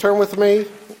Turn with me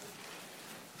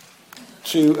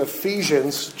to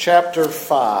Ephesians chapter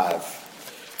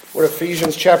 5. We're in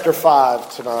Ephesians chapter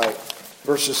 5 tonight,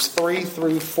 verses 3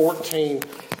 through 14.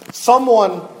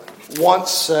 Someone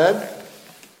once said,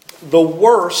 the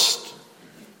worst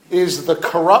is the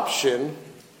corruption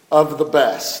of the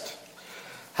best.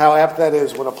 How apt that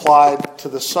is when applied to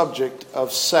the subject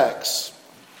of sex,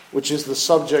 which is the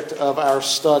subject of our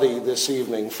study this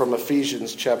evening from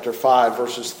Ephesians chapter 5,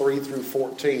 verses 3 through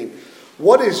 14.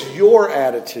 What is your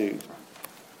attitude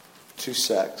to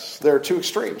sex? There are two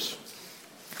extremes.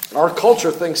 Our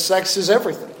culture thinks sex is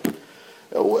everything.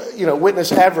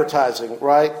 Witness advertising,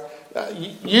 right?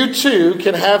 You too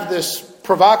can have this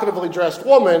provocatively dressed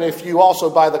woman if you also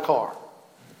buy the car.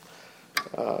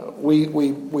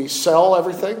 We sell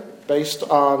everything based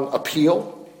on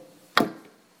appeal.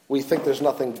 We think there's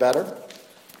nothing better.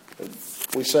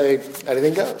 We say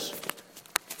anything goes.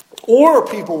 Or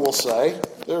people will say,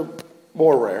 they're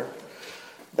more rare,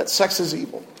 that sex is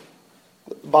evil.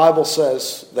 The Bible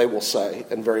says, they will say,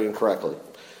 and very incorrectly,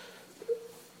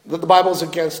 that the Bible is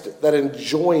against it, that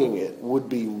enjoying it would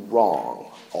be wrong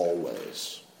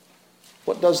always.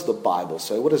 What does the Bible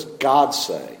say? What does God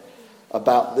say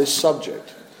about this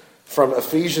subject? From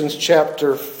Ephesians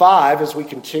chapter 5, as we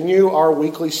continue our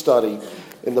weekly study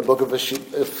in the book of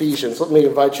Ephesians, let me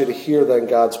invite you to hear then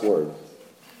God's word.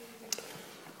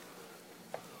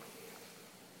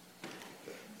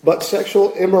 But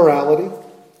sexual immorality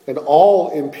and all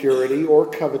impurity or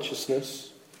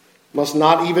covetousness must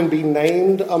not even be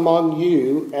named among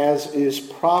you as is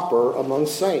proper among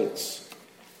saints.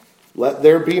 Let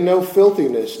there be no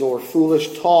filthiness, nor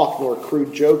foolish talk, nor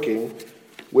crude joking,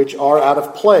 which are out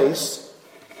of place,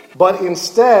 but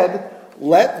instead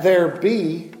let there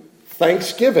be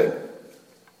thanksgiving.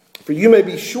 For you may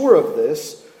be sure of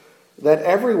this, that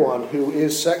everyone who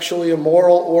is sexually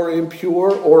immoral or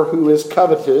impure, or who is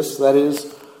covetous, that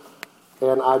is,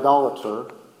 an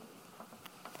idolater,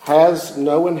 has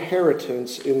no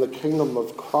inheritance in the kingdom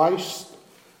of Christ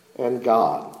and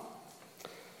God.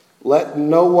 Let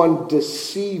no one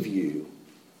deceive you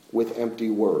with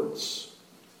empty words.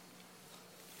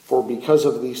 For because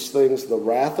of these things, the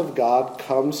wrath of God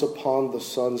comes upon the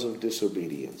sons of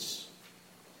disobedience.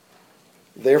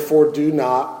 Therefore, do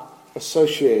not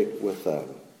associate with them.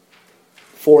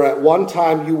 For at one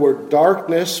time you were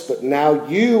darkness, but now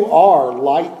you are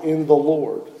light in the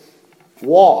Lord.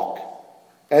 Walk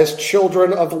as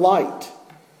children of light.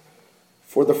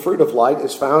 For the fruit of light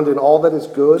is found in all that is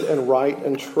good and right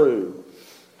and true.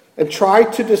 And try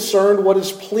to discern what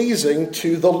is pleasing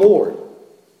to the Lord.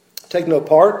 Take no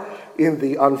part in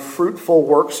the unfruitful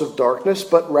works of darkness,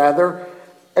 but rather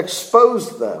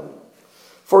expose them.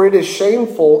 For it is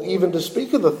shameful even to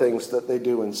speak of the things that they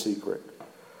do in secret.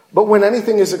 But when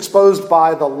anything is exposed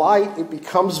by the light, it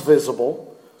becomes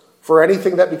visible. For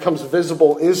anything that becomes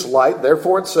visible is light.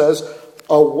 Therefore it says,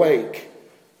 awake,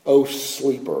 O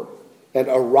sleeper, and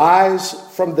arise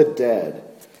from the dead,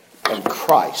 and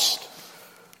Christ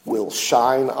will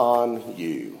shine on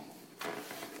you.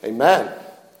 Amen.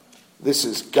 This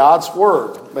is God's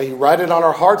word. May he write it on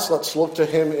our hearts. Let's look to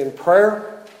him in prayer.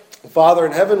 Father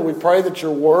in heaven, we pray that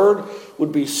your word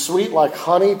would be sweet like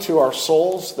honey to our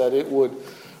souls, that it would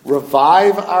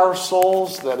revive our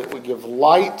souls, that it would give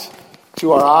light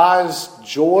to our eyes,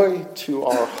 joy to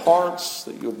our hearts,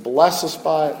 that you would bless us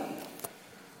by it,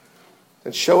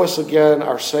 and show us again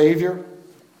our Savior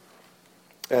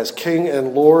as King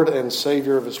and Lord and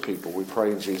Savior of his people. We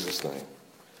pray in Jesus' name.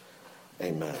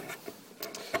 Amen.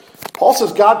 Paul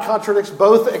says God contradicts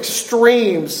both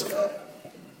extremes.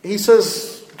 He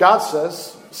says, God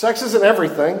says, sex isn't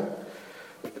everything.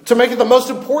 To make it the most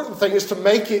important thing is to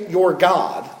make it your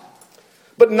God.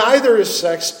 But neither is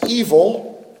sex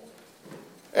evil.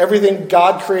 Everything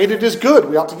God created is good.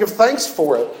 We ought to give thanks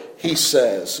for it, he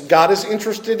says. God is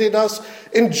interested in us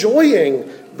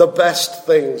enjoying the best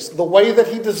things, the way that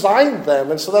he designed them.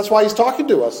 And so that's why he's talking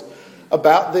to us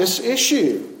about this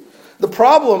issue. The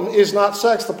problem is not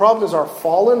sex. The problem is our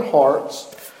fallen hearts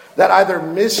that either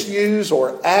misuse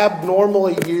or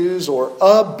abnormally use or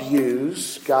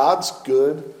abuse God's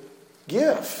good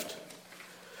gift.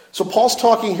 So Paul's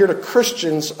talking here to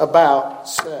Christians about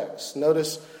sex.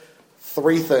 Notice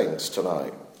three things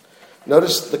tonight.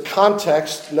 Notice the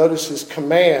context, notice his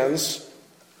commands,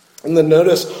 and then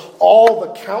notice all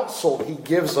the counsel he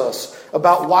gives us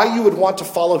about why you would want to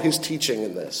follow his teaching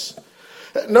in this.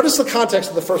 Notice the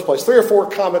context in the first place. 3 or 4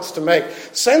 comments to make.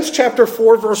 Since chapter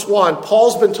 4, verse 1,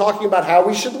 Paul's been talking about how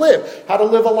we should live, how to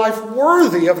live a life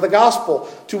worthy of the gospel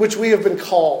to which we have been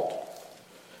called.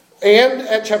 And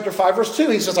at chapter 5, verse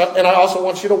 2, he says, and I also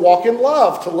want you to walk in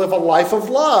love, to live a life of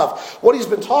love. What he's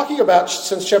been talking about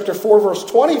since chapter 4, verse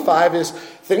 25 is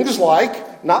things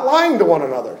like not lying to one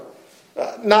another,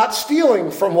 not stealing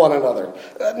from one another,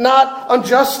 not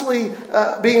unjustly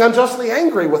being unjustly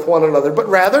angry with one another, but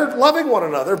rather loving one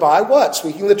another by what?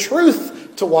 Speaking the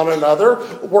truth to one another,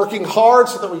 working hard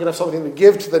so that we can have something to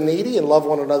give to the needy and love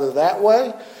one another that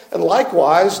way. And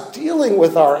likewise, dealing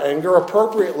with our anger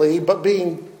appropriately, but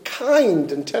being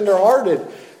kind and tenderhearted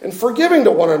and forgiving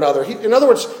to one another. In other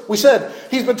words, we said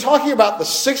he's been talking about the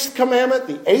 6th commandment,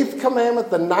 the 8th commandment,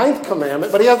 the 9th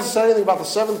commandment, but he hasn't said anything about the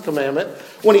 7th commandment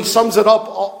when he sums it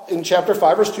up in chapter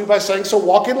 5, verse 2 by saying, so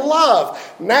walk in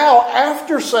love. Now,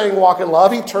 after saying walk in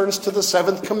love, he turns to the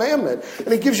 7th commandment.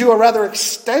 And he gives you a rather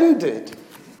extended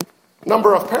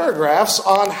number of paragraphs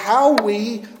on how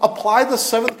we apply the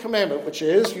 7th commandment, which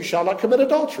is, you shall not commit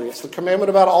adultery. It's the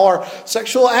commandment about all our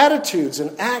sexual attitudes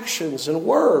and actions and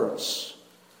words.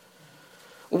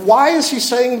 Why is he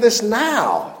saying this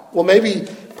now? Well,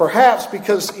 perhaps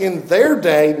because in their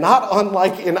day, not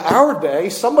unlike in our day,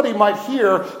 somebody might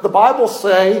hear the Bible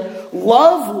say,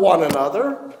 love one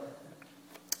another.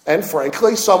 And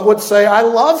frankly, some would say, I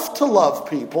love to love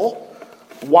people.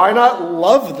 Why not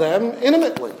love them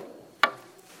intimately?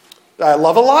 I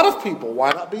love a lot of people.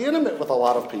 Why not be intimate with a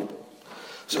lot of people?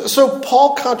 So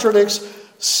Paul contradicts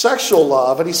sexual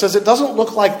love, and he says it doesn't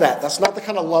look like that. That's not the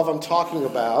kind of love I'm talking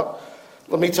about.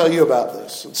 Let me tell you about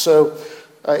this. And so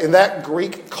in that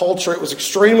Greek culture, it was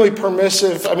extremely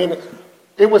permissive. I mean,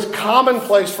 it was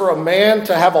commonplace for a man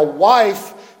to have a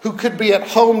wife who could be at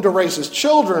home to raise his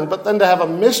children, but then to have a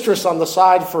mistress on the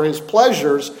side for his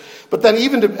pleasures, but then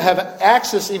even to have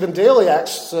access, even daily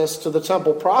access to the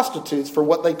temple prostitutes for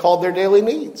what they called their daily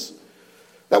needs.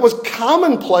 That was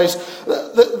commonplace.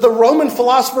 The Roman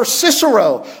philosopher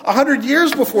Cicero, 100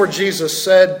 years before Jesus,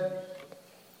 said,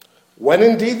 when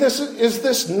indeed is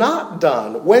this not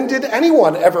done? When did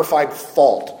anyone ever find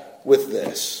fault with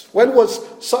this? When was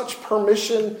such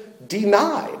permission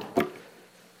denied?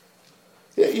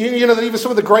 You know that even some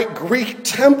of the great Greek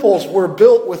temples were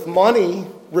built with money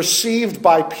received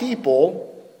by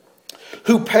people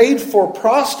who paid for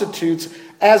prostitutes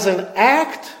as an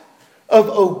act of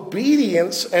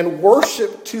obedience and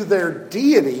worship to their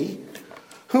deity,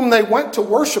 whom they went to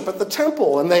worship at the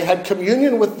temple, and they had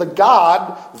communion with the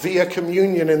god via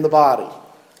communion in the body.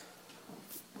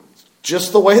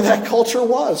 Just the way that culture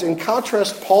was. In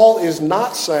contrast, Paul is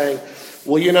not saying,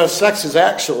 well, sex is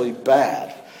actually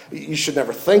bad. You should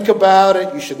never think about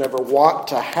it. You should never want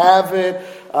to have it.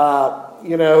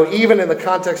 Even in the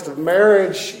context of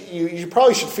marriage, you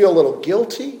probably should feel a little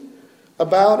guilty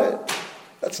about it.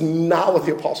 That's not what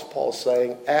the Apostle Paul is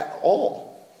saying at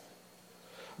all.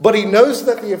 But he knows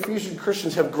that the Ephesian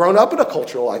Christians have grown up in a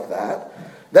culture like that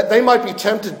they might be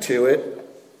tempted to it.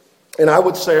 And I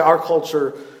would say our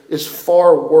culture is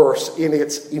far worse in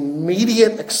its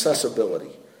immediate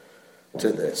accessibility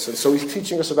to this. And so he's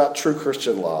teaching us about true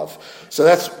Christian love. So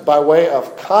that's, by way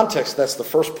of context, that's the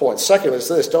first point. Second is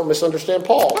this: don't misunderstand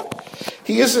Paul.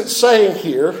 He isn't saying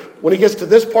here, when he gets to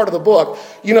this part of the book,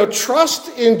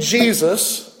 trust in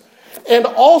Jesus and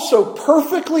also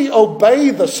perfectly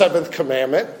obey the 7th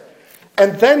commandment,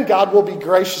 and then God will be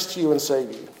gracious to you and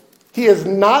save you. He is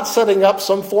not setting up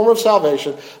some form of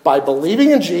salvation by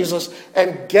believing in Jesus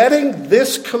and getting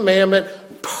this commandment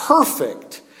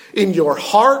perfect in your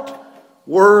heart,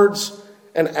 words,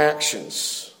 and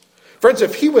actions. Friends,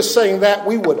 if he was saying that,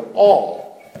 we would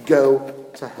all go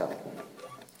to hell,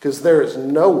 because there is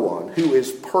no one who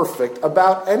is perfect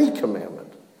about any commandment.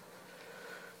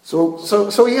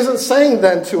 So he isn't saying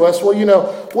then to us, well,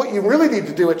 what you really need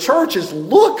to do at church is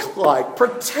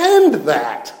pretend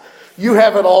that you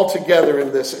have it all together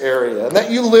in this area and that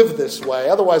you live this way.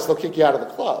 Otherwise, they'll kick you out of the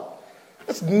club.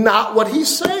 That's not what he's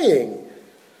saying.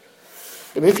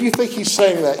 And if you think he's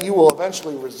saying that, you will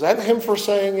eventually resent him for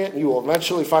saying it, and you will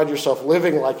eventually find yourself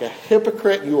living like a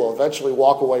hypocrite, and you will eventually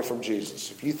walk away from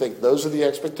Jesus. If you think those are the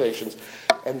expectations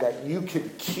and that you can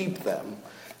keep them,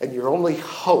 and your only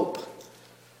hope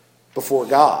before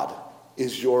God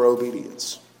is your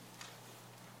obedience.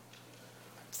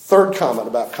 Third comment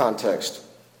about context.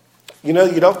 You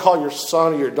don't call your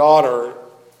son or your daughter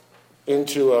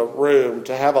into a room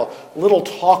to have a little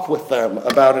talk with them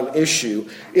about an issue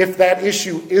if that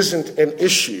issue isn't an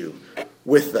issue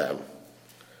with them.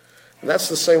 And that's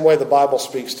the same way the Bible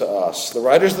speaks to us. The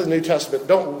writers of the New Testament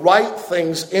don't write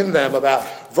things in them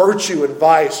about virtue and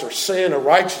vice or sin or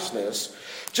righteousness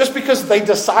Just because they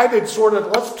decided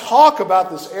let's talk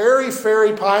about this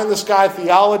airy-fairy pie-in-the-sky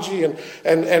theology and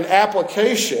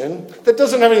application that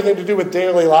doesn't have anything to do with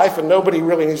daily life, and nobody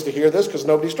really needs to hear this because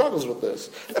nobody struggles with this.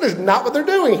 That is not what they're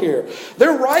doing here.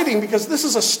 They're writing because this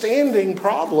is a standing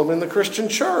problem in the Christian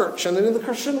church and in the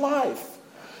Christian life.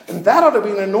 And that ought to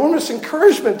be an enormous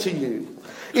encouragement to you.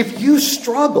 If you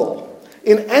struggle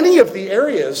in any of the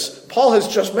areas Paul has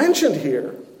just mentioned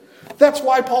here, that's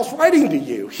why Paul's writing to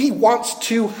you. He wants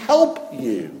to help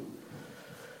you.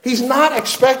 He's not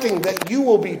expecting that you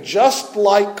will be just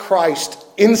like Christ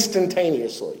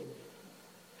instantaneously.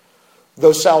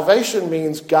 Though salvation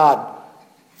means God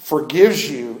forgives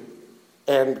you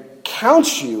and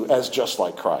counts you as just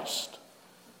like Christ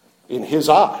in his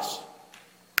eyes,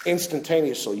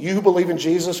 instantaneously. You who believe in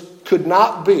Jesus could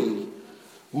not be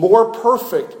more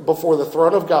perfect before the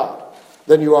throne of God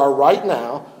than you are right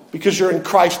now, because you're in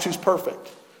Christ who's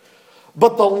perfect.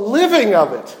 But the living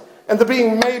of it and the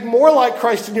being made more like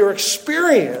Christ in your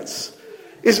experience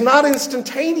is not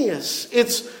instantaneous.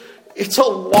 It's a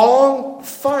long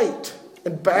fight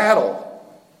and battle.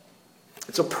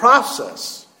 It's a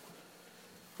process.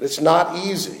 It's not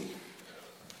easy.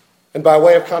 And by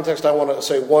way of context, I want to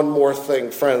say one more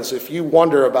thing, friends. If you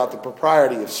wonder about the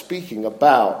propriety of speaking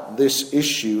about this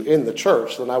issue in the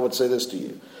church, then I would say this to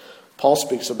you. Paul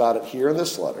speaks about it here in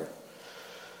this letter,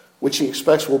 which he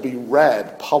expects will be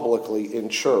read publicly in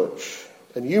church.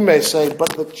 And you may say, but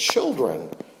the children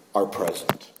are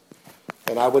present.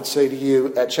 And I would say to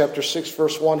you, at chapter 6,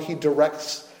 verse 1, he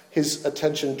directs his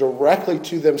attention directly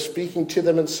to them, speaking to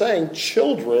them and saying,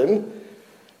 children,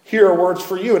 here are words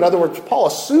for you. In other words, Paul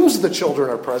assumes the children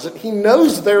are present. He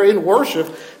knows they're in worship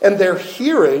and they're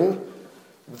hearing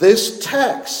this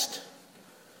text.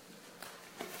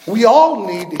 We all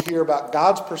need to hear about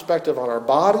God's perspective on our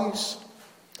bodies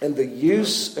and the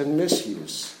use and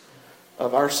misuse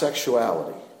of our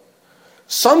sexuality.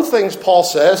 Some things, Paul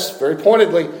says, very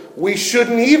pointedly, we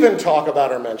shouldn't even talk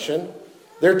about or mention.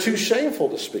 They're too shameful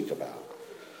to speak about.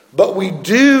 But we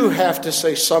do have to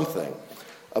say something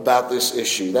about this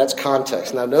issue. That's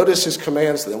context. Now notice his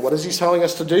commands then. What is he telling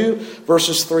us to do?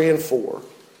 Verses 3 and 4.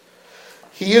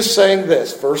 He is saying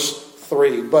this, verse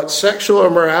 3, but sexual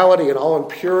immorality and all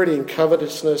impurity and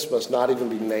covetousness must not even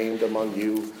be named among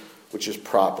you, which is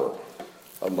proper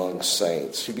among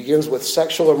saints. He begins with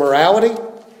sexual immorality.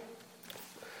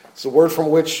 It's a word from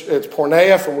which it's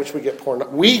porneia, from which we get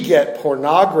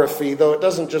pornography, though it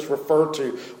doesn't just refer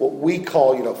to what we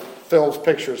call, films,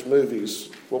 pictures, movies,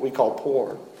 what we call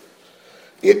porn.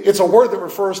 It's a word that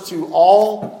refers to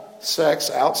all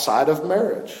sex outside of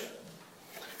marriage.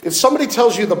 If somebody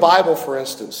tells you the Bible, for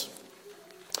instance,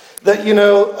 that,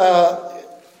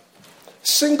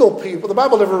 single people, the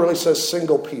Bible never really says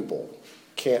single people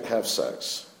can't have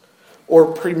sex,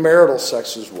 or premarital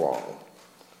sex is wrong.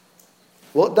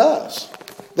 Well, it does.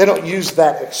 They don't use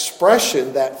that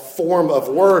expression, that form of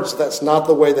words. That's not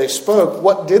the way they spoke.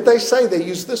 What did they say? They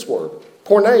used this word,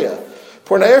 porneia.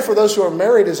 Porneia for those who are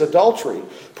married is adultery.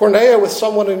 Porneia with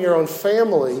someone in your own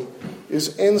family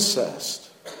is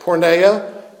incest.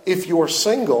 Porneia, if you're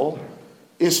single,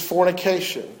 is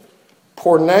fornication.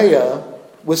 Porneia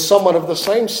with someone of the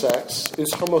same sex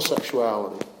is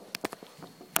homosexuality.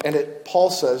 And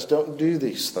Paul says, don't do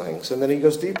these things. And then he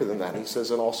goes deeper than that. He says,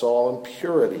 and also all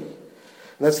impurity. And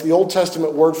that's the Old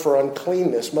Testament word for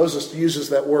uncleanness. Moses uses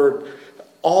that word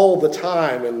all the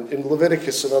time in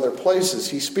Leviticus and other places.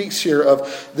 He speaks here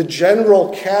of the general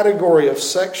category of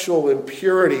sexual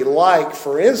impurity, like,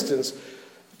 for instance,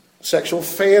 sexual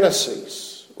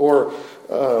fantasies, or,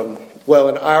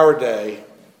 in our day,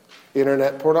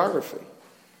 internet pornography.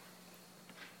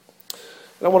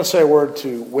 And I want to say a word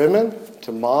to women,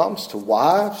 to moms, to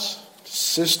wives, to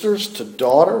sisters, to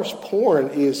daughters. Porn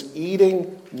is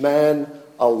eating men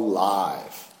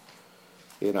alive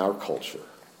in our culture.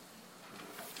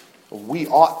 We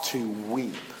ought to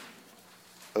weep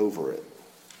over it.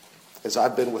 As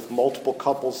I've been with multiple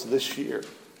couples this year,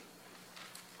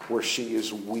 where she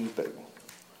is weeping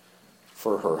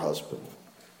for her husband.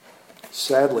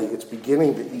 Sadly, it's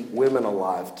beginning to eat women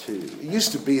alive too. It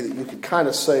used to be that you could kind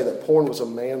of say that porn was a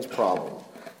man's problem,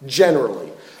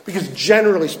 generally. Because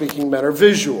generally speaking, men are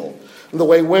visual. And the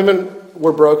way women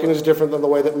were broken is different than the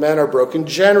way that men are broken,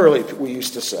 generally, we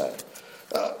used to say.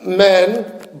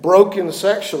 Men, broken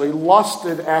sexually,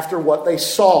 lusted after what they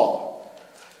saw.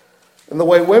 And the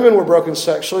way women were broken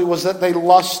sexually was that they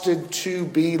lusted to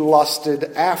be lusted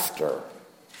after.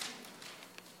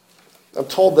 I'm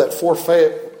told that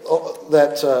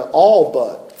all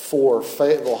but 4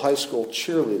 Fayetteville High School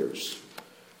cheerleaders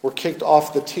were kicked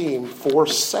off the team for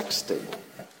sexting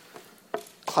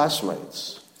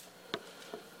classmates.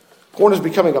 Porn is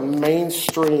becoming a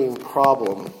mainstream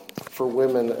problem for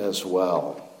women as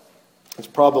well. It's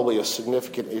probably a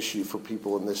significant issue for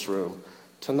people in this room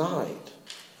tonight.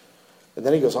 And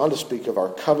then he goes on to speak of our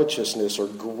covetousness or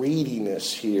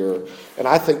greediness here. And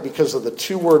I think because of the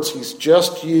two words he's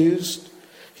just used,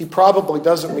 he probably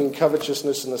doesn't mean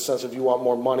covetousness in the sense of you want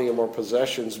more money and more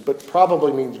possessions, but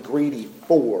probably means greedy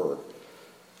for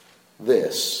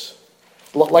this.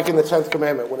 Like in the 10th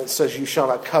commandment when it says you shall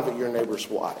not covet your neighbor's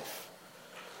wife.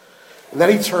 And then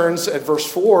he turns at verse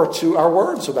 4 to our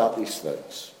words about these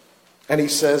things. And he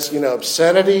says,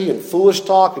 obscenity and foolish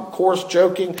talk and coarse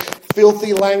joking,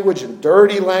 filthy language and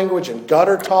dirty language and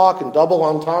gutter talk and double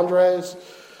entendres.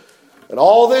 And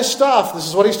all this stuff, this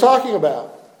is what he's talking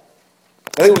about.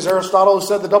 I think it was Aristotle who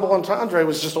said the double entendre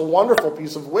was just a wonderful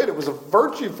piece of wit. It was a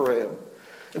virtue for him.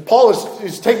 And Paul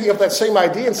is taking up that same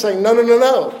idea and saying,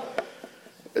 no.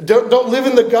 Don't live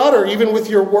in the gutter, even with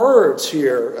your words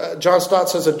here. John Stott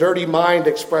says a dirty mind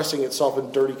expressing itself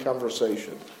in dirty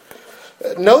conversation.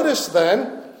 Notice then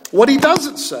what he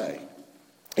doesn't say.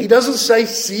 He doesn't say,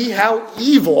 see how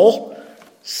evil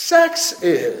sex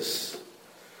is.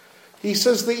 He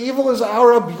says the evil is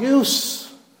our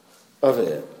abuse of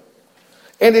it.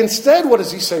 And instead, what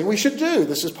does he say we should do?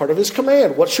 This is part of his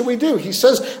command. What should we do? He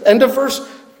says, end of verse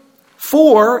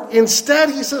 4, instead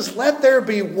he says, let there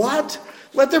be what?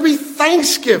 Let there be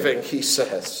thanksgiving, he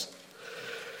says.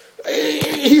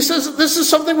 He says this is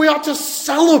something we ought to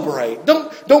celebrate.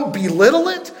 Don't belittle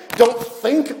it. Don't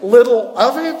think little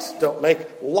of it. Don't make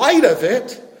light of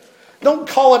it. Don't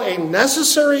call it a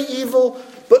necessary evil,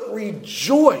 but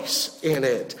rejoice in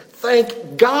it.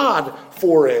 Thank God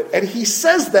for it. And he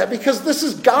says that because this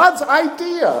is God's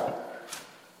idea.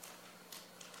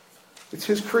 It's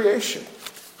his creation.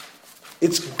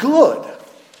 It's good.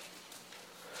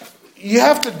 You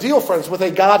have to deal, friends, with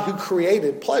a God who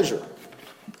created pleasure.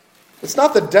 It's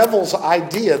not the devil's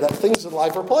idea that things in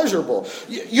life are pleasurable.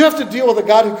 You have to deal with a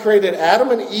God who created Adam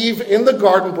and Eve in the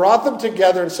garden, brought them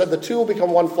together, and said the two will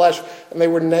become one flesh, and they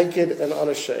were naked and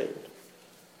unashamed.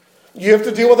 You have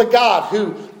to deal with a God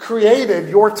who created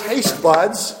your taste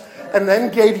buds and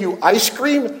then gave you ice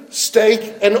cream,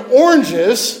 steak, and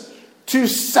oranges to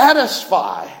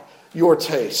satisfy your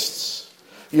tastes.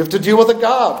 You have to deal with a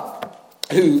God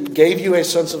who gave you a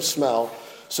sense of smell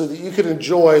so that you could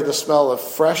enjoy the smell of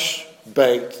fresh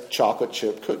baked chocolate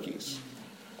chip cookies.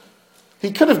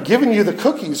 He could have given you the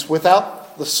cookies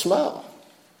without the smell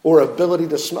or ability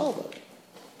to smell them.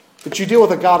 But you deal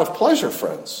with a God of pleasure,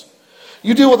 friends.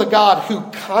 You deal with a God who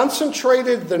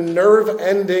concentrated the nerve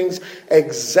endings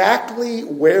exactly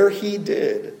where he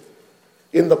did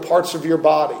in the parts of your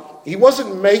body. He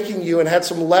wasn't making you and had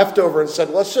some leftover and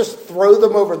said, let's just throw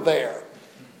them over there.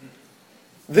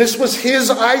 This was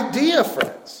his idea,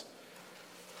 friends.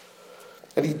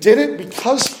 And he did it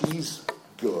because he's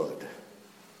good.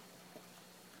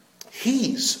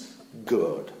 He's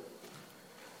good.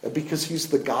 And because he's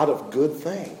the God of good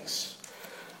things.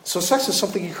 So sex is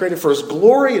something he created for his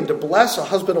glory and to bless a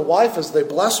husband and wife as they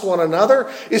bless one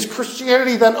another. Is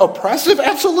Christianity then oppressive?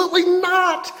 Absolutely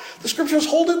not. The scriptures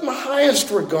hold it in the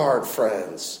highest regard,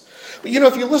 friends. But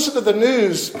if you listen to the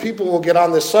news, people will get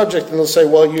on this subject and they'll say,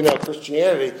 well,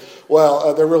 Christianity,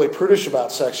 they're really prudish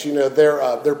about sex.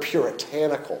 They're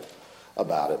puritanical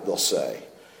about it, they'll say.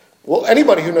 Well,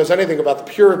 anybody who knows anything about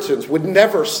the Puritans would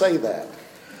never say that.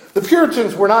 The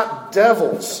Puritans were not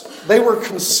devils. They were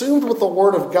consumed with the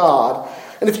Word of God.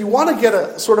 And if you want to get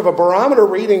a sort of a barometer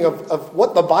reading of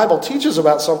what the Bible teaches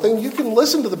about something, you can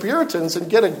listen to the Puritans and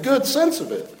get a good sense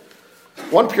of it.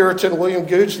 One Puritan, William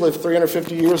Googe, lived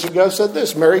 350 years ago, said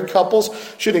this: married couples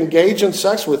should engage in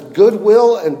sex with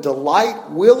goodwill and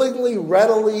delight, willingly,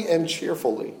 readily, and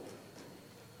cheerfully.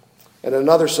 And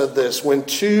another said this: when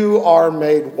two are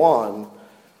made one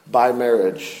by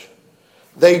marriage,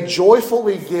 they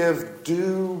joyfully give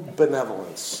due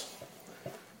benevolence.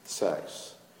 Sex.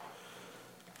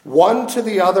 One to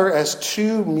the other as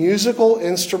two musical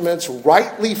instruments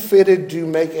rightly fitted do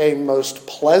make a most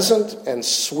pleasant and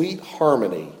sweet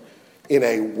harmony in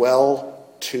a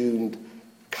well-tuned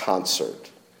concert.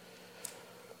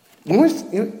 You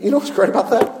know what's great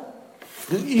about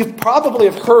that? You probably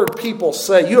have heard people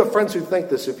say, you have friends who think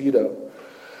this if you don't,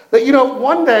 that,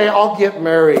 one day I'll get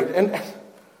married, and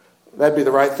that'd be the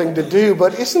right thing to do,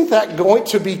 but isn't that going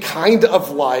to be kind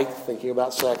of like, thinking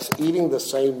about sex, eating the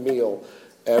same meal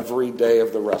every day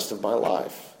of the rest of my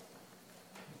life?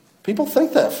 People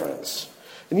think that, friends.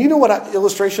 And you know what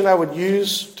illustration I would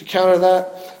use to counter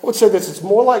that? I would say this: it's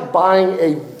more like buying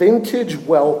a vintage,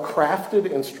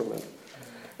 well-crafted instrument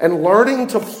and learning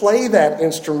to play that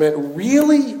instrument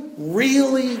really,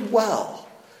 really well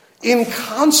in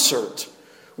concert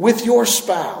with your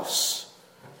spouse,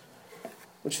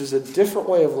 which is a different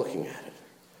way of looking at it.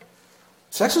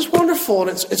 Sex is wonderful, and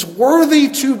it's worthy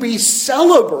to be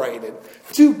celebrated,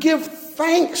 to give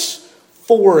thanks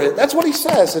for it. That's what he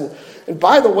says. And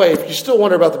by the way, if you still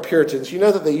wonder about the Puritans, you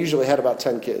know that they usually had about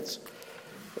 10 kids.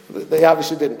 They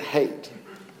obviously didn't hate.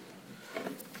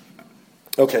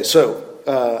 Okay, so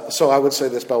I would say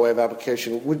this by way of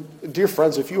application. Dear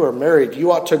friends, if you are married,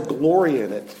 you ought to glory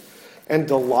in it and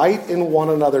delight in one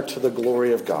another to the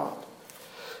glory of God.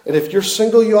 And if you're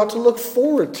single, you ought to look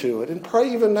forward to it and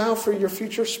pray even now for your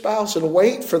future spouse and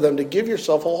wait for them to give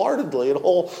yourself wholeheartedly and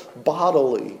whole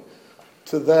bodily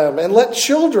to them. And let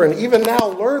children even now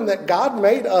learn that God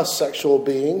made us sexual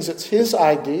beings. It's His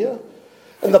idea.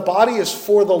 And the body is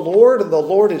for the Lord, and the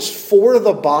Lord is for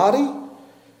the body.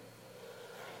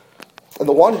 And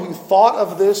the one who thought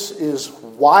of this is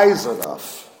wise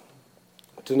enough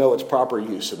to know its proper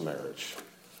use in marriage.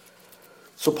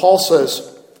 So Paul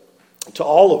says to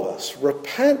all of us,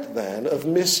 repent then of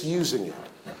misusing it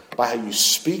by how you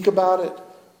speak about it,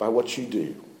 by what you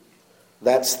do.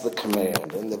 That's the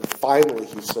command. And then finally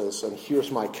he says, and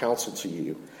here's my counsel to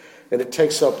you. And it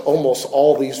takes up almost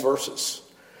all these verses.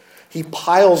 He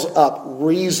piles up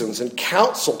reasons and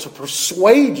counsel to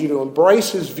persuade you to embrace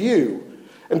his view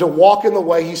and to walk in the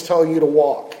way he's telling you to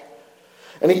walk.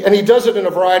 And he does it in a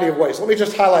variety of ways. Let me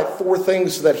just highlight 4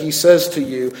 things that he says to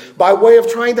you by way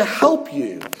of trying to help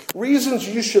you. Reasons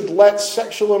you should let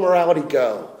sexual immorality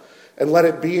go and let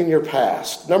it be in your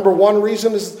past. Number 1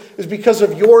 reason is because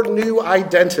of your new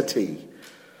identity.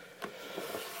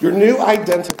 Your new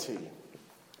identity.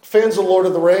 Fans of Lord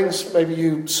of the Rings, maybe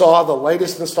you saw the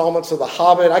latest installments of The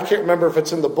Hobbit. I can't remember if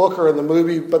it's in the book or in the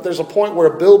movie, but there's a point where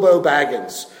Bilbo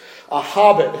Baggins, a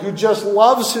hobbit who just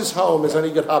loves his home as any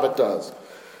good hobbit does,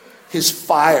 his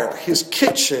fire, his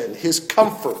kitchen, his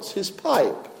comforts, his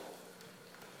pipe.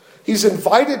 He's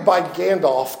invited by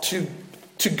Gandalf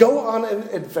to go on an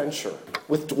adventure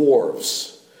with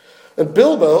dwarves. And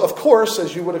Bilbo, of course,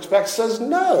 as you would expect, says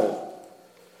no.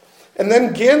 And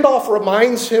then Gandalf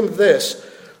reminds him this: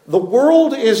 the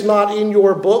world is not in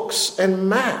your books and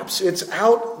maps. It's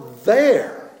out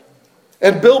there.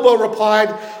 And Bilbo replied,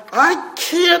 I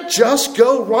can't just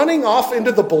go running off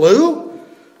into the blue.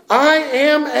 I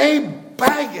am a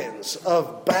Baggins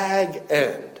of Bag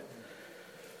End.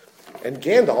 And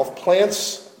Gandalf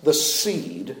plants the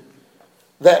seed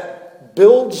that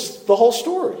builds the whole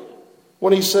story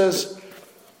when he says,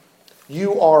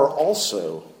 you are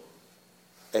also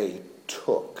a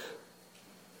Took.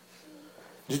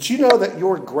 Did you know that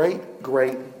your great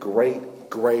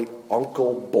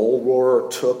uncle Bull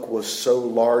Roarer Took was so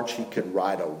large he could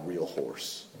ride a real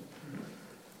horse?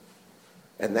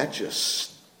 And that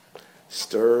just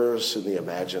stirs in the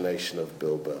imagination of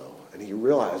Bilbo. And he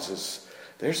realizes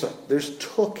there's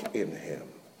Took in him.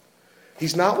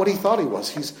 He's not what he thought he was.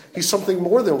 He's something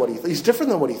more than he's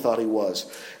different than what he thought he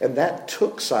was. And that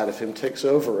Took side of him takes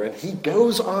over. And he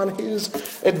goes on his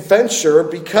adventure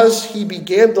because he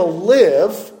began to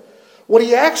live what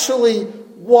he actually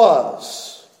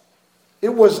was.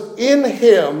 It was in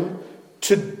him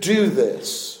to do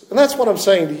this. And that's what I'm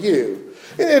saying to you.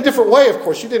 In a different way, of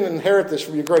course. You didn't inherit this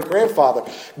from your great-grandfather.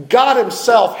 God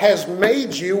himself has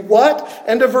made you what?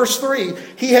 End of verse 3.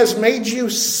 He has made you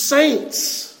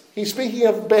saints. He's speaking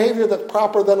of behavior that's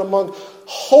proper than among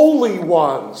holy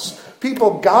ones.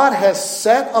 People God has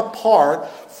set apart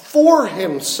for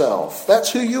himself.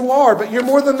 That's who you are. But you're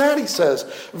more than that, he says.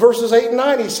 Verses 8 and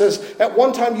 9, he says, at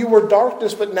one time you were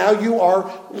darkness, but now you are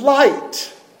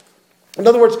light. In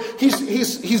other words,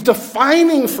 he's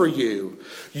defining for you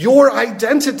your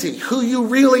identity, who you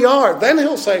really are. Then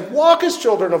he'll say, walk as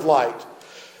children of light.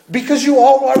 Because you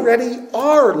all already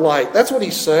are light. That's what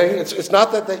he's saying. It's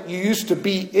not that you used to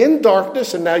be in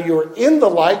darkness and now you're in the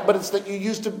light, but it's that you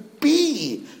used to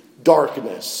be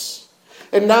darkness.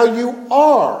 And now you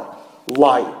are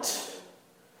light.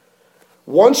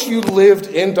 Once you lived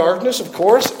in darkness, of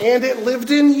course, and it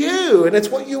lived in you. And it's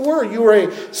what you were. You were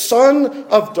a son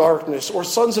of darkness, or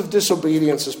sons of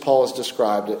disobedience, as Paul has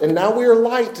described it. And now we are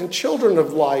light and children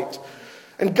of light.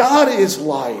 And God is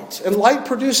light. And light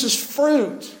produces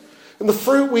fruit. And the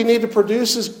fruit we need to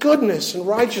produce is goodness and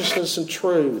righteousness and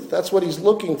truth. That's what he's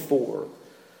looking for.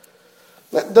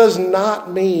 That does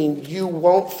not mean you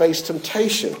won't face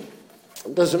temptation.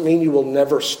 It doesn't mean you will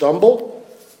never stumble,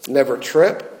 never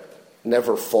trip,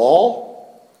 never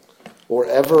fall, or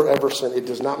ever sin. It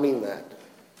does not mean that.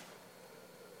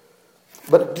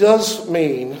 But it does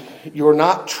mean you're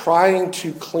not trying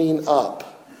to clean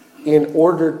up in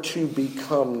order to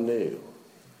become new.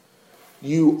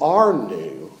 You are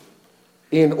new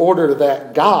in order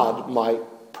that God might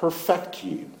perfect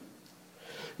you.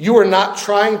 You are not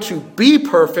trying to be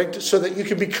perfect so that you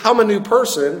can become a new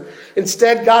person.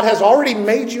 Instead, God has already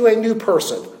made you a new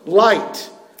person, light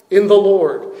in the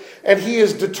Lord. And he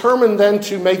is determined then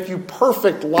to make you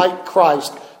perfect like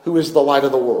Christ, who is the light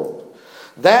of the world.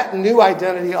 That new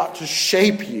identity ought to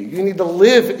shape you. You need to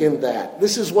live in that.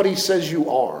 This is what he says you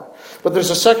are. But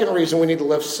there's a second reason we need to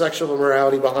leave sexual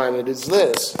immorality behind it, is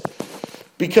this.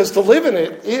 Because to live in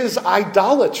it is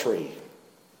idolatry.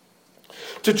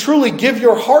 To truly give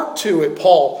your heart to it,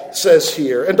 Paul says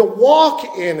here, and to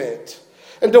walk in it,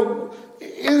 and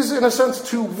is in a sense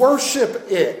to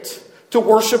worship it, to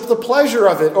worship the pleasure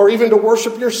of it, or even to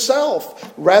worship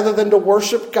yourself rather than to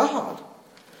worship God.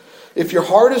 If your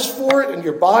heart is for it and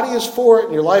your body is for it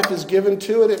and your life is given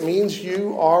to it, it means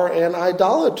you are an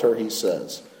idolater, he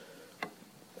says.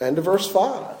 End of verse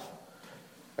 5.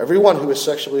 Everyone who is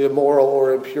sexually immoral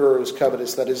or impure is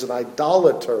covetous, that is an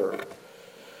idolater.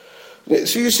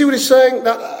 So you see what he's saying?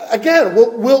 Now, again,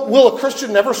 will a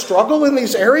Christian never struggle in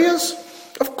these areas?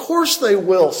 Of course they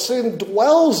will. Sin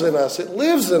dwells in us. It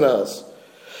lives in us.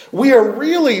 We are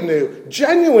really new,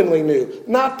 genuinely new,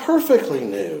 not perfectly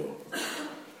new.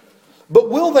 But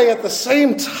will they at the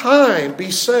same time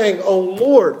be saying, "Oh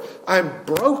Lord, I'm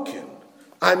broken.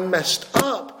 I'm messed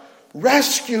up.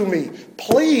 Rescue me,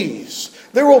 please."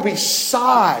 There will be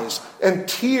sighs and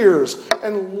tears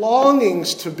and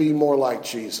longings to be more like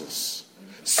Jesus.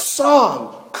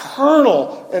 Some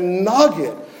kernel and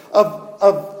nugget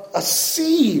of a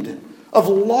seed of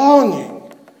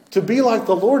longing to be like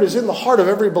the Lord is in the heart of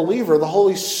every believer. The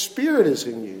Holy Spirit is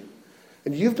in you.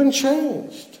 And you've been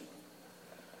changed.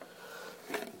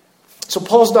 So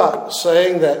Paul's not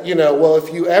saying that,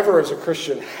 if you ever as a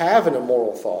Christian have an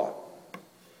immoral thought,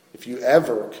 if you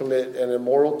ever commit an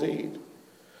immoral deed,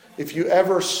 if you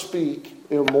ever speak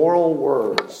immoral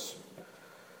words,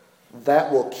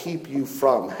 that will keep you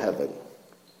from heaven.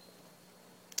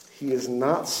 He is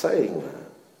not saying that.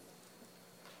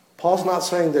 Paul's not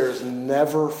saying there is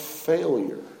never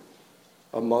failure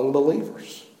among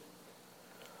believers.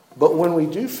 But when we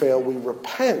do fail, we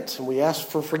repent and we ask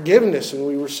for forgiveness and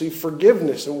we receive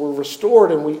forgiveness and we're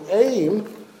restored and we aim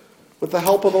with the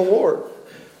help of the Lord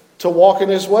to walk in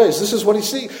his ways. This is what he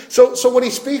sees. So when he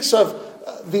speaks of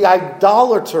the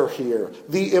idolater here,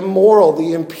 the immoral,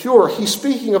 the impure, he's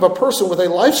speaking of a person with a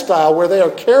lifestyle where they are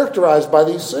characterized by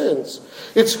these sins.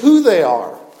 It's who they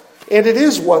are, and it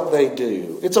is what they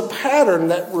do. It's a pattern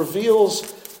that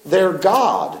reveals their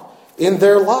God in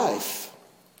their life.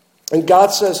 And God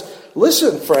says,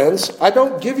 listen, friends, I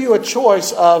don't give you a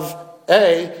choice of,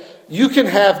 A, you can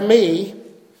have me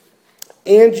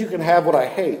and you can have what I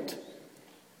hate.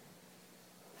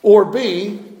 Or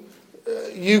B,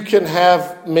 you can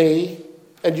have me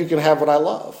and you can have what I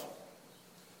love.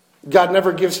 God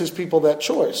never gives his people that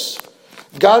choice.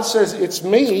 God says it's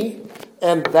me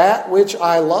and that which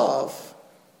I love,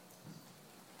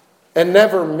 and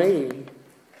never me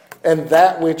and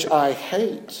that which I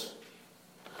hate.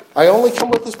 I only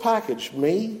come with this package,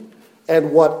 me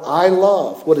and what I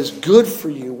love, what is good for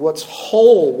you, what's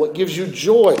whole, what gives you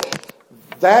joy.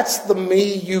 That's the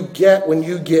me you get when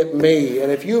you get me.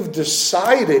 And if you've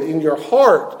decided in your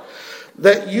heart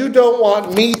that you don't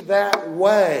want me that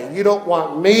way, you don't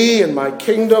want me and my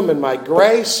kingdom and my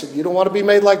grace, and you don't want to be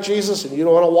made like Jesus, and you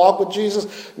don't want to walk with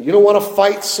Jesus, and you don't want to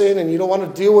fight sin, and you don't want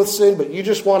to deal with sin, but you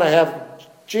just want to have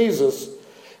Jesus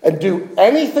and do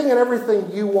anything and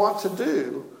everything you want to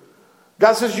do,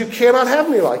 God says you cannot have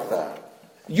me like that.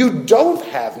 You don't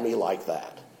have me like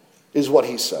that, is what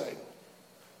he's saying.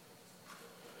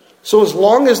 So as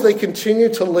long as they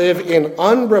continue to live in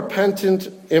unrepentant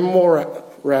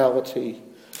immorality,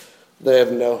 they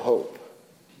have no hope.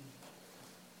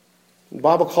 The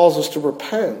Bible calls us to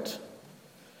repent.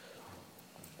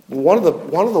 One of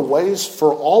the ways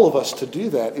for all of us to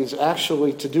do that is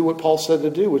actually to do what Paul said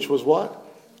to do, which was what?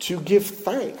 To give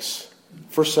thanks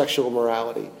for sexual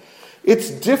immorality.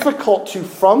 It's difficult to,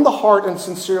 from the heart and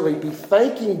sincerely, be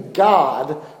thanking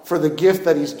God for the gift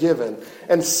that he's given,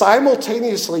 and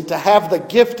simultaneously to have the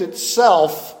gift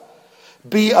itself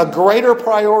be a greater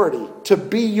priority, to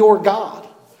be your God.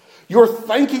 You're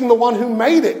thanking the one who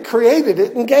made it, created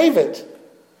it, and gave it.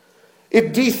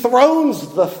 It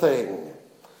dethrones the thing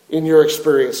in your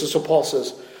experience. And so Paul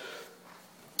says,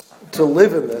 to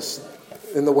live in this,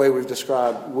 in the way we've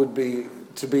described, would be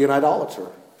to be an idolater.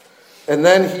 And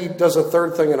then he does a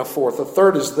third thing and a fourth. The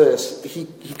third is this. He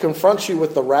confronts you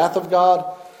with the wrath of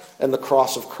God and the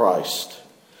cross of Christ.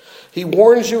 He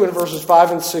warns you in verses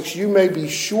 5 and 6, you may be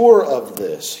sure of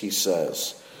this, he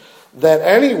says, that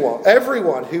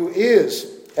everyone who is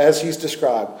as he's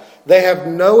described. They have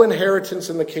no inheritance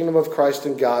in the kingdom of Christ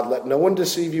and God. Let no one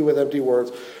deceive you with empty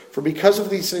words. For because of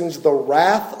these things, the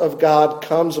wrath of God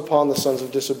comes upon the sons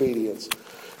of disobedience.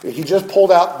 He just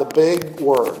pulled out the big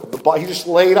word. He just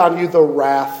laid on you the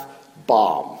wrath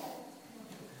bomb.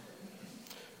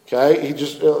 Okay?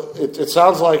 It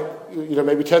sounds like,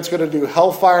 maybe Ted's going to do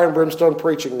hellfire and brimstone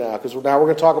preaching now, because now we're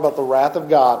going to talk about the wrath of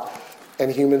God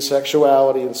and human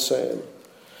sexuality and sin.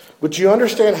 But you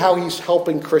understand how he's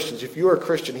helping Christians. If you're a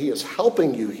Christian, he is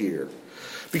helping you here.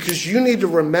 Because you need to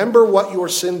remember what your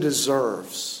sin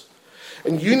deserves.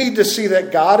 And you need to see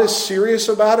that God is serious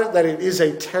about it, that it is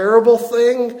a terrible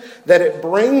thing, that it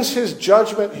brings his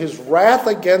judgment, his wrath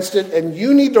against it. And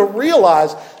you need to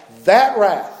realize that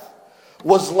wrath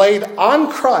was laid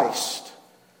on Christ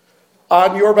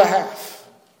on your behalf.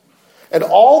 And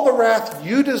all the wrath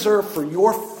you deserve for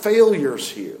your failures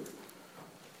here,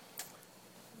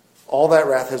 all that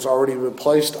wrath has already been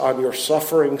placed on your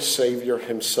suffering Savior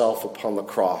himself upon the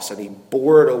cross. And he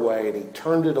bore it away and he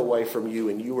turned it away from you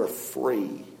and you are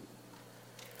free.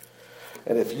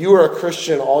 And if you are a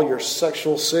Christian, all your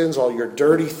sexual sins, all your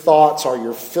dirty thoughts, all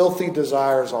your filthy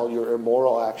desires, all your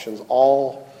immoral actions,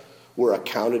 all were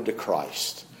accounted to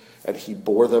Christ. And he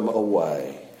bore them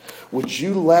away. Would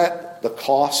you let the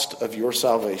cost of your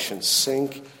salvation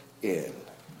sink in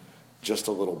just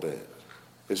a little bit?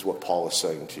 Is what Paul is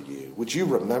saying to you. Would you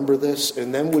remember this?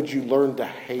 And then would you learn to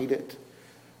hate it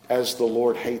as the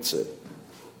Lord hates it?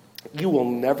 You will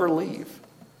never leave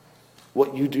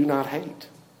what you do not hate.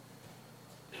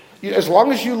 As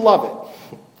long as you love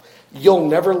it, you'll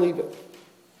never leave it.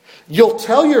 You'll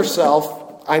tell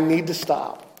yourself, I need to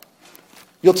stop.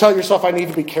 You'll tell yourself, I need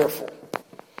to be careful.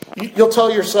 You'll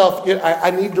tell yourself,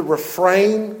 I need to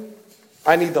refrain.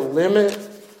 I need to limit.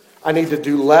 I need to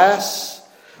do less.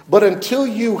 But until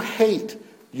you hate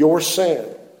your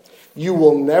sin, you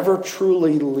will never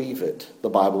truly leave it, the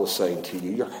Bible is saying to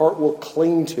you. Your heart will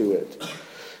cling to it.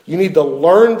 You need to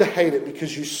learn to hate it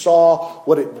because you saw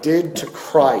what it did to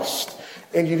Christ.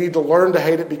 And you need to learn to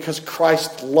hate it because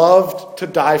Christ loved to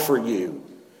die for you.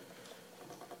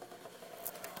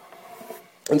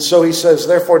 And so he says,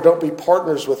 therefore, don't be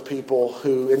partners with people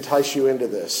who entice you into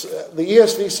this. The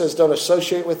ESV says don't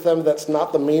associate with them. That's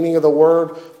not the meaning of the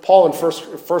word. Paul in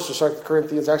 1st or 2nd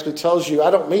Corinthians actually tells you,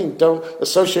 I don't mean don't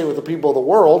associate with the people of the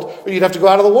world, but you'd have to go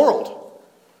out of the world.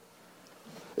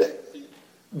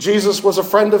 Jesus was a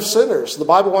friend of sinners. The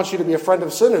Bible wants you to be a friend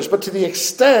of sinners. But to the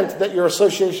extent that your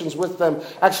associations with them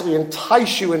actually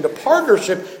entice you into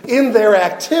partnership in their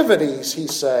activities,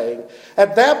 he's saying,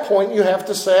 at that point you have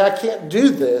to say, I can't do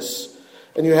this,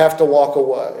 and you have to walk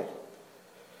away.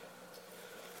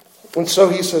 And so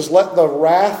he says, let the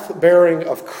wrath-bearing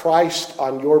of Christ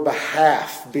on your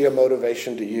behalf be a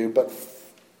motivation to you. But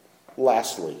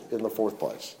lastly, in the 4th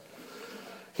place,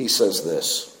 he says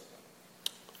this.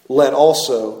 Let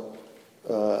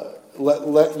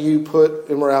you put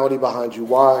immorality behind you.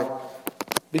 Why?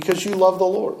 Because you love the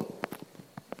Lord.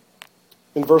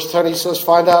 In verse 10 he says,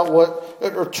 find out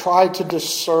or try to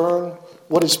discern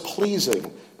what is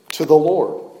pleasing to the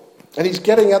Lord. And he's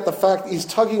getting at the fact, he's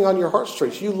tugging on your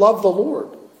heartstrings. You love the Lord.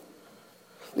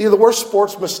 The worst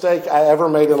sports mistake I ever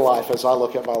made in life, as I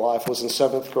look at my life, was in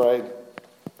 7th grade.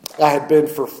 I had been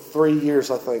for 3 years,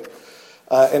 I think,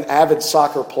 an avid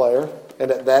soccer player. And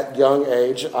at that young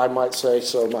age, I might say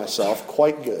so myself,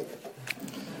 quite good.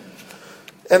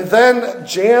 And then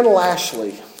Jan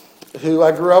Lashley, who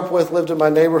I grew up with, lived in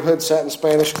my neighborhood, sat in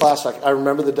Spanish class. I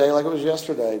remember the day like it was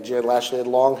yesterday. Jan Lashley had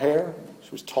long hair. She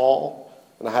was tall.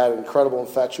 And I had an incredible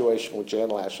infatuation with Jan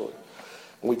Lashley.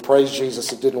 And we praised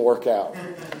Jesus. It didn't work out.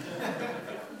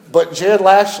 But Jan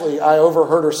Lashley, I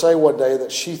overheard her say one day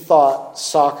that she thought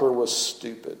soccer was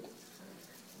stupid.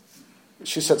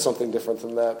 She said something different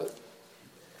than that, but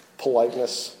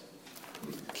politeness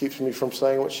keeps me from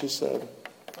saying what she said.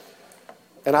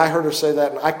 And I heard her say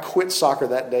that, and I quit soccer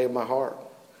that day in my heart.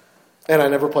 And I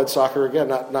never played soccer again,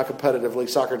 not competitively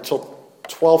soccer, until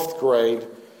 12th grade,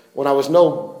 when I was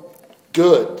no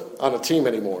good on a team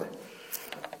anymore.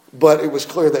 But it was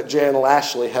clear that Jan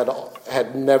Lashley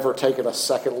had never taken a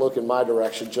second look in my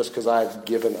direction just because I had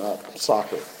given up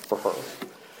soccer for her.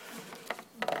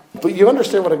 But you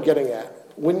understand what I'm getting at.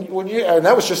 And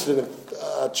that was just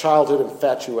a childhood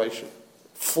infatuation.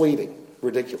 Fleeting.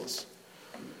 Ridiculous.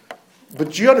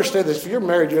 But you understand this. If you're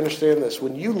married, you understand this.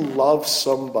 When you love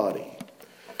somebody,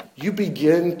 you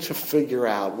begin to figure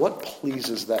out what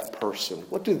pleases that person.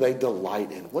 What do they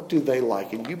delight in? What do they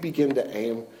like? And you begin to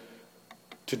aim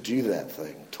to do that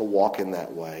thing, to walk in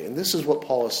that way. And this is what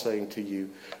Paul is saying to you.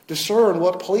 Discern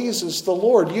what pleases the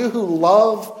Lord. You who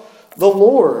love the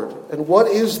Lord. And what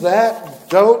is that?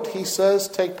 Don't, he says,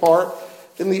 take part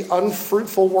in the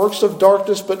unfruitful works of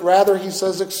darkness, but rather, he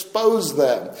says, expose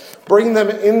them. Bring them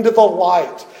into the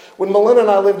light. When Melinda and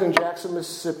I lived in Jackson,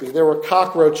 Mississippi, there were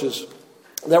cockroaches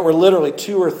that were literally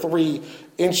 2 or 3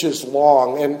 inches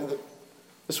long. And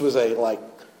this was a,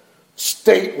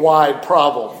 statewide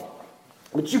problem.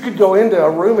 But you could go into a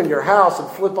room in your house and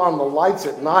flip on the lights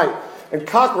at night, and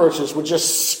cockroaches would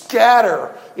just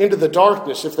scatter into the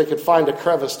darkness if they could find a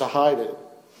crevice to hide it.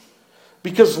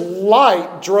 Because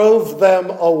light drove them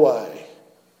away.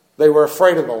 They were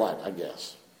afraid of the light, I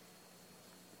guess.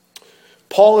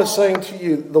 Paul is saying to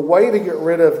you, the way to get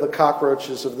rid of the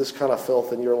cockroaches of this kind of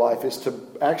filth in your life is to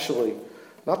actually,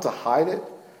 not to hide it,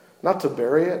 not to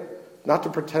bury it, not to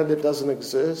pretend it doesn't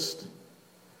exist,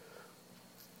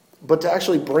 but to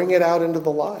actually bring it out into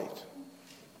the light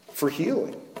for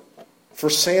healing, for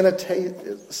sanitizing,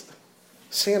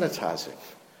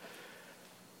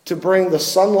 to bring the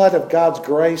sunlight of God's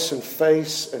grace and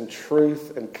face and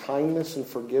truth and kindness and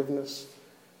forgiveness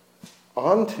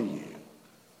onto you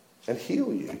and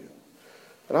heal you.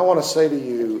 And I want to say to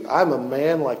you, I'm a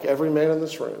man like every man in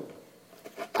this room.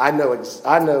 I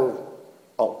know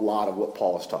a lot of what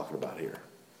Paul is talking about here.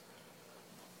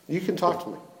 You can talk to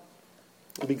me.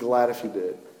 I'd be glad if you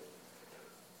did.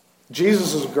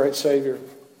 Jesus is a great Savior.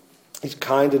 He's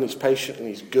kind and he's patient and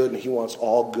he's good and he wants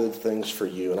all good things for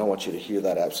you. And I want you to hear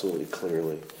that absolutely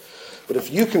clearly. But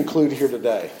if you conclude here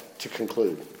today,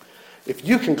 if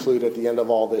you conclude at the end of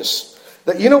all this,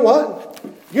 that you know what?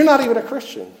 You're not even a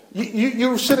Christian.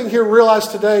 You're sitting here and realize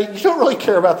today you don't really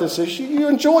care about this issue. You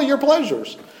enjoy your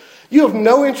pleasures. You have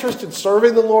no interest in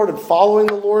serving the Lord and following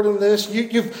the Lord in this.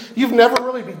 You've never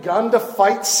really begun to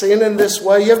fight sin in this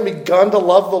way. You haven't begun to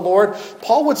love the Lord.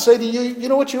 Paul would say to you, you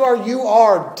know what you are? You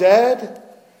are dead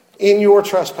in your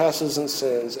trespasses and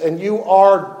sins. And you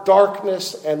are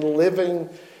darkness and living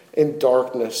in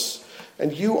darkness.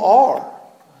 And you are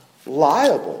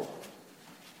liable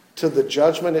to the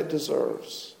judgment it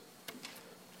deserves.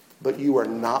 But you are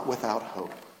not without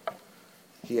hope.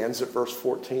 He ends at verse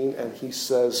 14 and he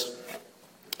says,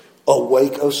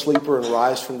 awake, O sleeper, and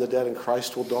rise from the dead, and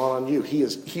Christ will dawn on you. He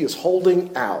is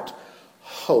holding out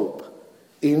hope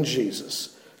in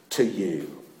Jesus to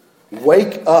you.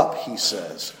 Wake up, he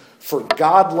says, for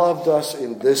God loved us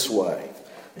in this way,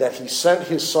 that he sent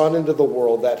his Son into the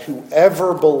world, that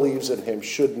whoever believes in him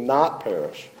should not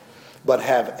perish, but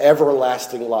have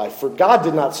everlasting life. For God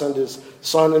did not send his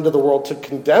Son into the world to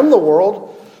condemn the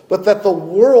world, but that the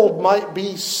world might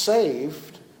be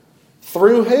saved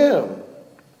through him.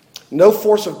 No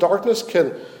force of darkness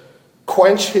can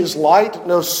quench his light.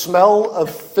 No smell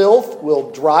of filth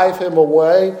will drive him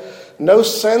away. No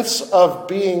sense of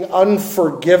being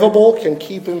unforgivable can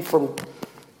keep him from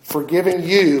forgiving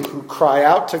you who cry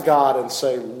out to God and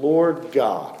say, Lord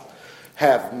God,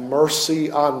 have mercy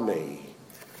on me,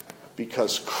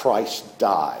 because Christ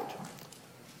died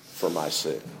for my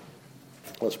sin.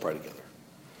 Let's pray together.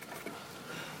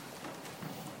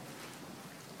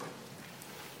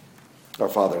 Our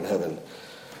Father in heaven,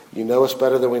 you know us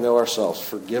better than we know ourselves.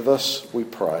 Forgive us, we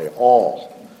pray,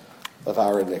 all of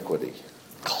our iniquity.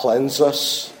 Cleanse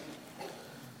us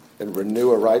and renew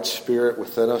a right spirit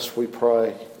within us, we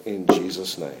pray, in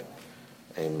Jesus' name.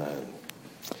 Amen.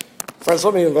 Friends,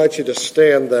 let me invite you to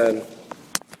stand then,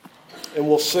 and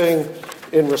we'll sing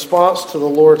in response to the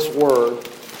Lord's word.